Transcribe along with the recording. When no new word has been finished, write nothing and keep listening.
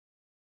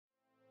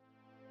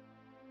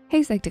Hey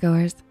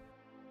Psych2Goers.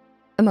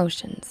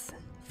 Emotions,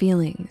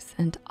 feelings,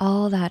 and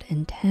all that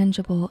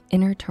intangible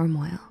inner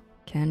turmoil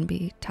can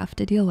be tough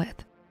to deal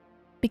with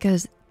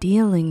because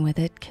dealing with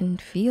it can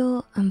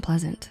feel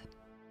unpleasant.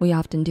 We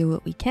often do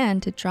what we can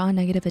to draw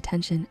negative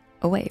attention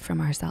away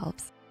from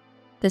ourselves.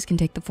 This can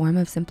take the form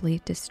of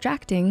simply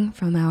distracting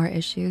from our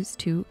issues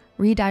to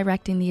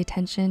redirecting the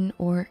attention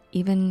or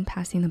even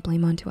passing the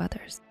blame on to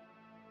others.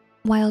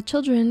 While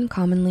children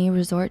commonly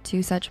resort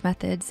to such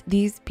methods,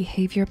 these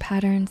behavior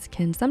patterns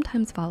can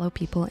sometimes follow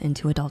people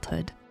into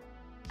adulthood.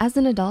 As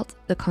an adult,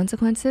 the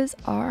consequences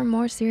are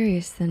more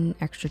serious than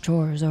extra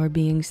chores or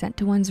being sent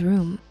to one's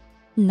room.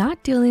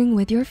 Not dealing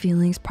with your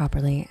feelings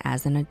properly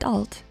as an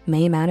adult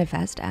may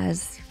manifest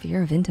as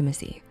fear of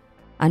intimacy,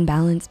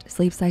 unbalanced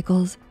sleep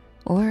cycles,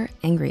 or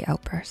angry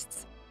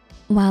outbursts.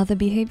 While the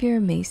behavior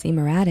may seem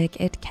erratic,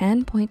 it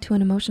can point to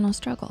an emotional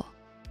struggle.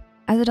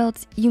 As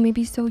adults, you may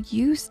be so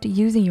used to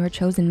using your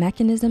chosen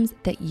mechanisms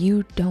that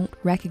you don't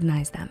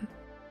recognize them.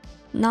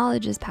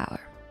 Knowledge is power,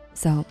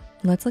 so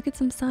let's look at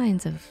some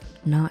signs of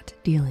not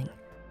dealing.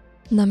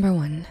 Number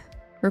 1,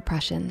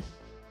 repression.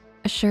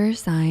 A sure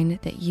sign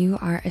that you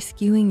are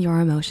eschewing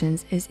your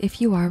emotions is if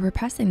you are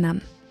repressing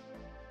them.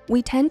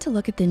 We tend to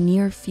look at the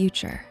near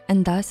future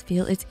and thus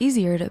feel it's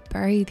easier to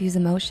bury these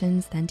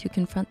emotions than to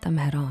confront them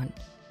head on.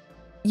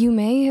 You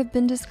may have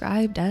been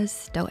described as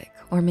stoic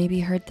or maybe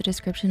heard the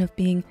description of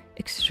being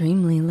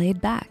extremely laid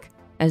back,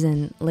 as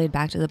in laid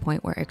back to the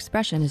point where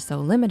expression is so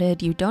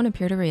limited you don't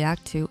appear to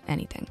react to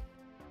anything,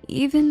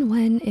 even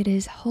when it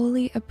is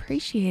wholly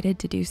appreciated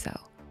to do so.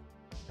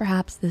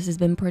 Perhaps this has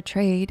been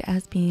portrayed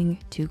as being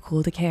too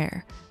cool to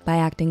care by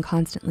acting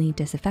constantly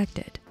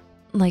disaffected,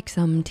 like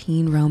some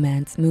teen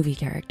romance movie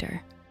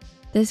character.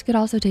 This could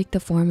also take the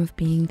form of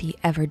being the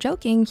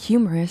ever-joking,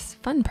 humorous,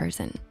 fun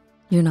person.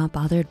 You're not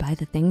bothered by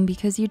the thing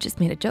because you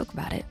just made a joke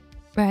about it,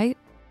 right?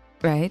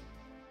 Right?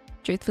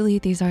 Truthfully,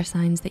 these are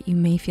signs that you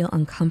may feel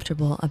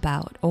uncomfortable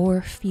about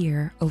or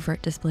fear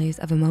overt displays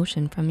of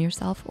emotion from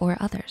yourself or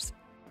others.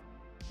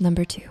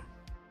 Number 2,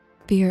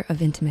 fear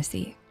of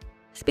intimacy.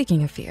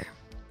 Speaking of fear,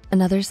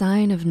 another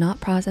sign of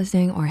not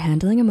processing or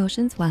handling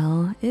emotions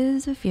well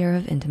is a fear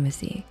of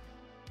intimacy.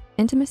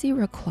 Intimacy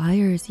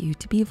requires you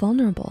to be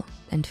vulnerable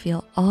and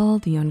feel all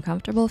the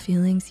uncomfortable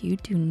feelings you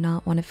do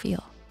not want to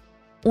feel.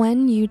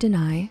 When you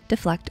deny,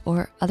 deflect,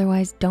 or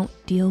otherwise don't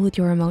deal with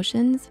your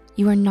emotions,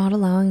 you are not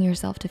allowing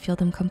yourself to feel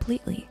them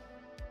completely.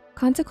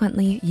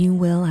 Consequently, you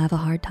will have a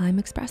hard time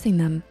expressing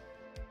them.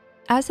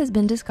 As has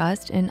been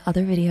discussed in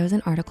other videos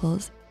and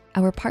articles,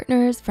 our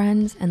partners,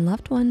 friends, and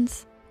loved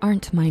ones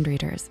aren't mind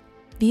readers.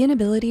 The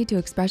inability to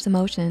express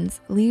emotions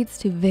leads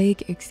to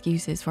vague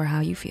excuses for how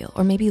you feel,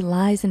 or maybe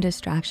lies and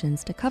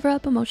distractions to cover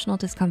up emotional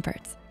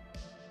discomforts.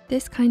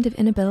 This kind of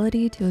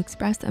inability to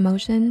express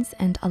emotions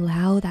and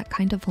allow that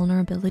kind of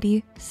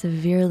vulnerability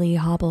severely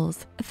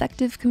hobbles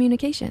effective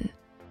communication,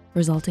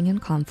 resulting in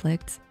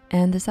conflicts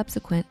and the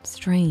subsequent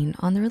strain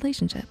on the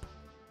relationship.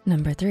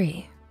 Number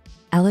 3,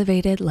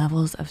 elevated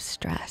levels of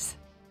stress.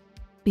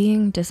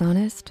 Being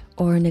dishonest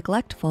or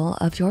neglectful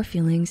of your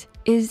feelings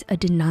is a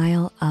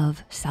denial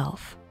of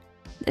self.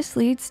 This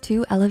leads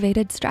to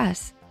elevated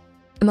stress.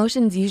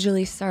 Emotions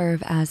usually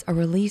serve as a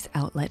release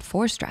outlet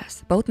for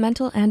stress, both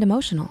mental and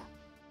emotional.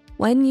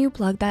 When you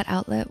plug that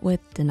outlet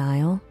with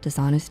denial,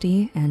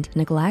 dishonesty, and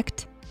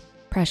neglect,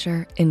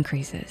 pressure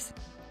increases.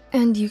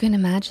 And you can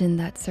imagine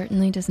that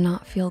certainly does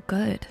not feel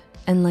good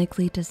and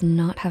likely does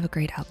not have a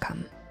great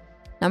outcome.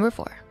 Number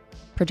 4,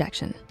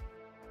 projection.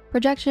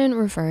 Projection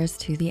refers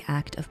to the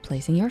act of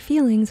placing your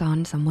feelings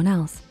on someone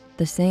else,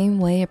 the same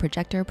way a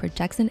projector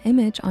projects an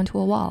image onto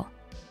a wall.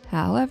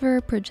 However,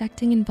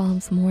 projecting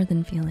involves more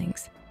than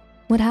feelings.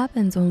 What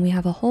happens when we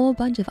have a whole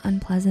bunch of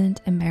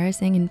unpleasant,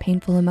 embarrassing, and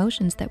painful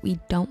emotions that we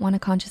don't want to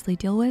consciously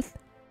deal with?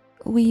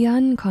 We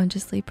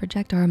unconsciously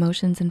project our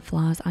emotions and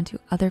flaws onto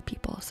other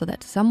people so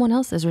that someone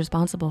else is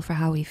responsible for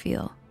how we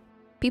feel.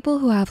 People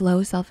who have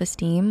low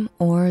self-esteem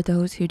or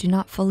those who do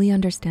not fully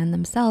understand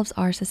themselves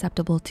are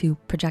susceptible to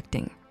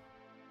projecting.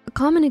 A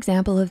common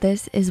example of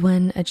this is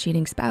when a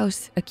cheating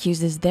spouse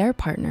accuses their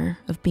partner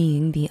of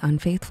being the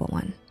unfaithful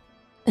one.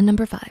 And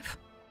number 5,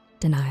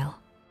 denial.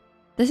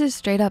 This is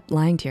straight up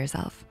lying to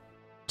yourself.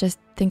 Just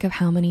think of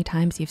how many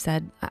times you've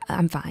said,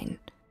 I'm fine,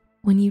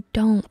 when you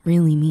don't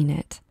really mean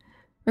it.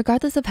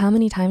 Regardless of how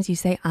many times you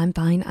say, I'm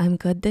fine, I'm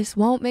good, this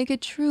won't make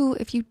it true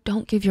if you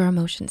don't give your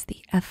emotions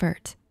the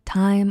effort,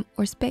 time,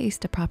 or space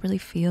to properly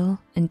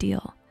feel and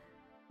deal.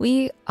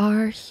 We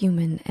are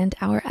human and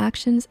our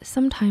actions,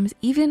 sometimes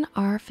even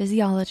our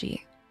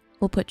physiology,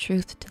 will put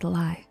truth to the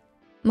lie.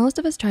 Most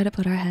of us try to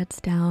put our heads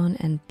down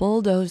and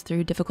bulldoze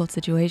through difficult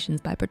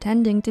situations by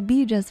pretending to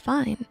be just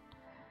fine.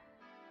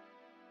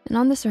 And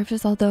on the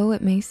surface, although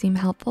it may seem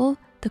helpful,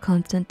 the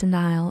constant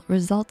denial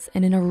results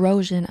in an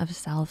erosion of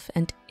self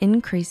and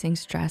increasing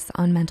stress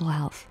on mental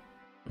health.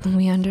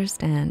 We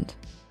understand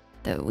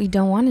that we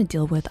don't want to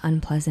deal with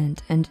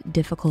unpleasant and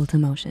difficult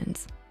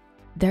emotions.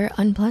 They're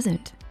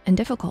unpleasant and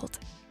difficult.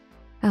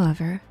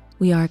 However,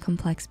 we are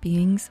complex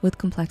beings with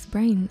complex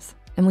brains,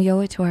 And we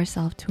owe it to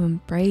ourselves to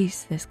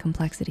embrace this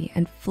complexity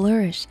and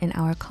flourish in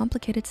our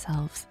complicated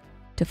selves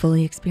to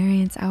fully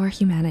experience our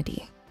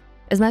humanity.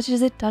 As much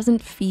as it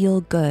doesn't feel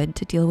good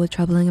to deal with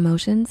troubling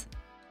emotions,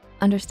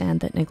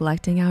 understand that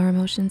neglecting our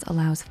emotions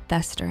allows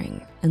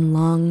festering and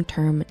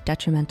long-term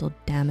detrimental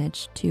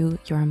damage to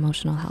your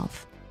emotional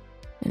health,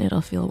 and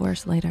it'll feel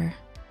worse later.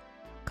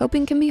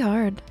 Coping can be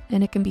hard,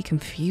 and it can be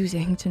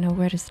confusing to know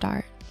where to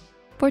start.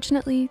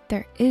 Fortunately,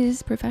 there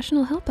is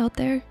professional help out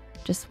there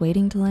just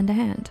waiting to lend a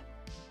hand.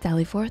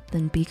 Sally forth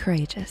and be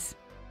courageous.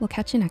 We'll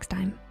catch you next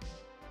time.